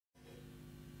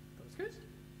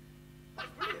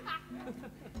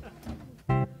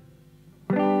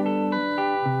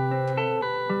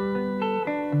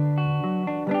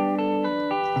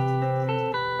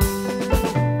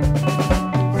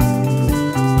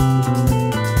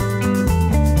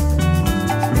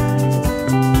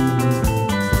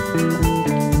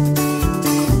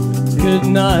Good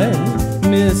night,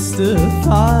 Mr.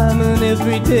 Fireman.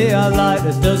 Every day I light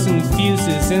a dozen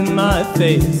fuses in my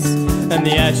face, and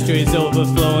the ashtrays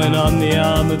overflowing on the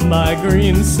arm of my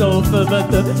green sofa. But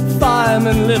the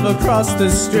firemen live across the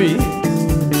street,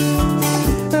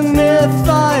 and their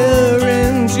fire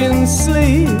engines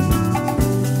sleep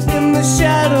in the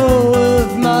shadow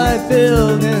of my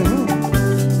building.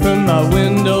 From my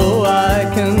window I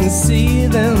can see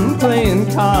them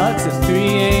playing cards at 3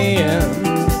 a.m.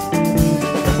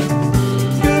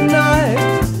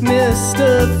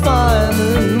 Mr.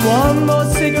 Fireman, one more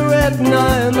cigarette and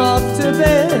I'm off to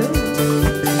bed.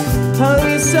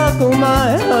 Honeysuckle,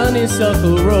 my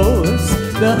honeysuckle rose,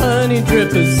 the honey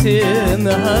dripper's here, and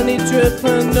the honey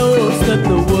dripper knows that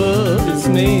the world is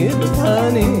made of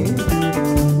honey.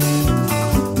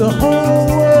 The whole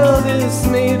world is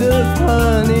made of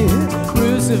honey.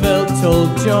 Roosevelt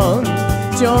told John,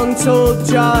 John told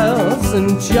Giles,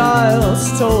 and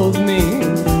Giles told me,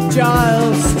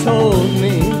 Giles told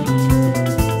me.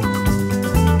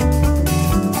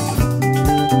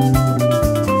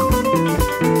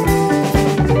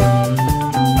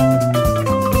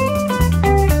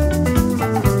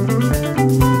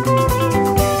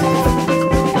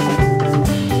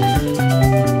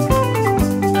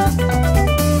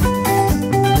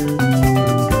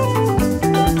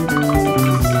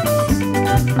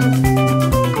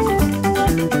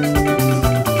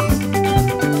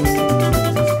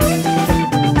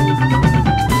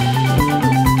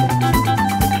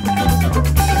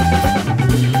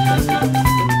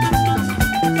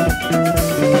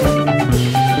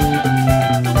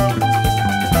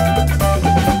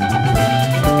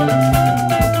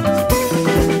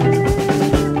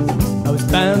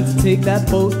 Take that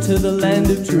boat to the land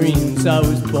of dreams. I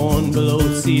was born below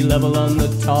sea level on the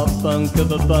top bunk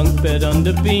of a bunk bed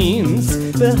under beams.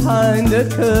 Behind a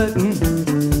curtain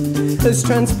as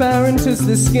transparent as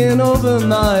the skin over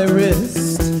my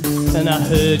wrist. And I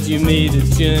heard you made a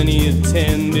journey of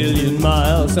 10 million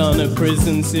miles on a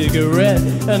prison cigarette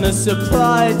and a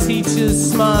supply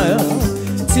teacher's smile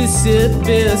to sit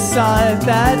beside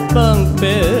that bunk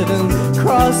bed and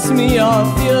cross me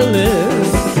off your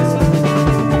list.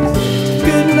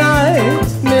 Good night,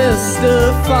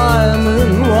 Mr.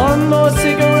 Fireman, one more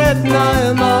cigarette and I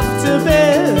am off to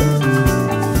bed.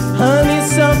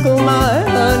 Honeysuckle, my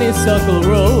honeysuckle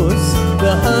rose,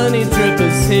 the honey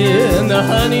dripper's here, and the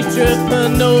honey dripper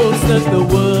knows that the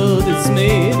world is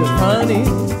made of honey.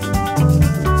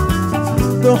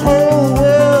 The whole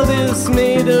world is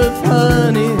made of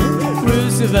honey.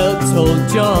 Roosevelt told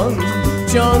John,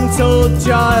 John told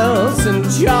Giles, and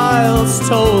Giles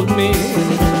told me,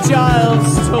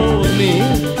 Giles told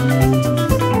me.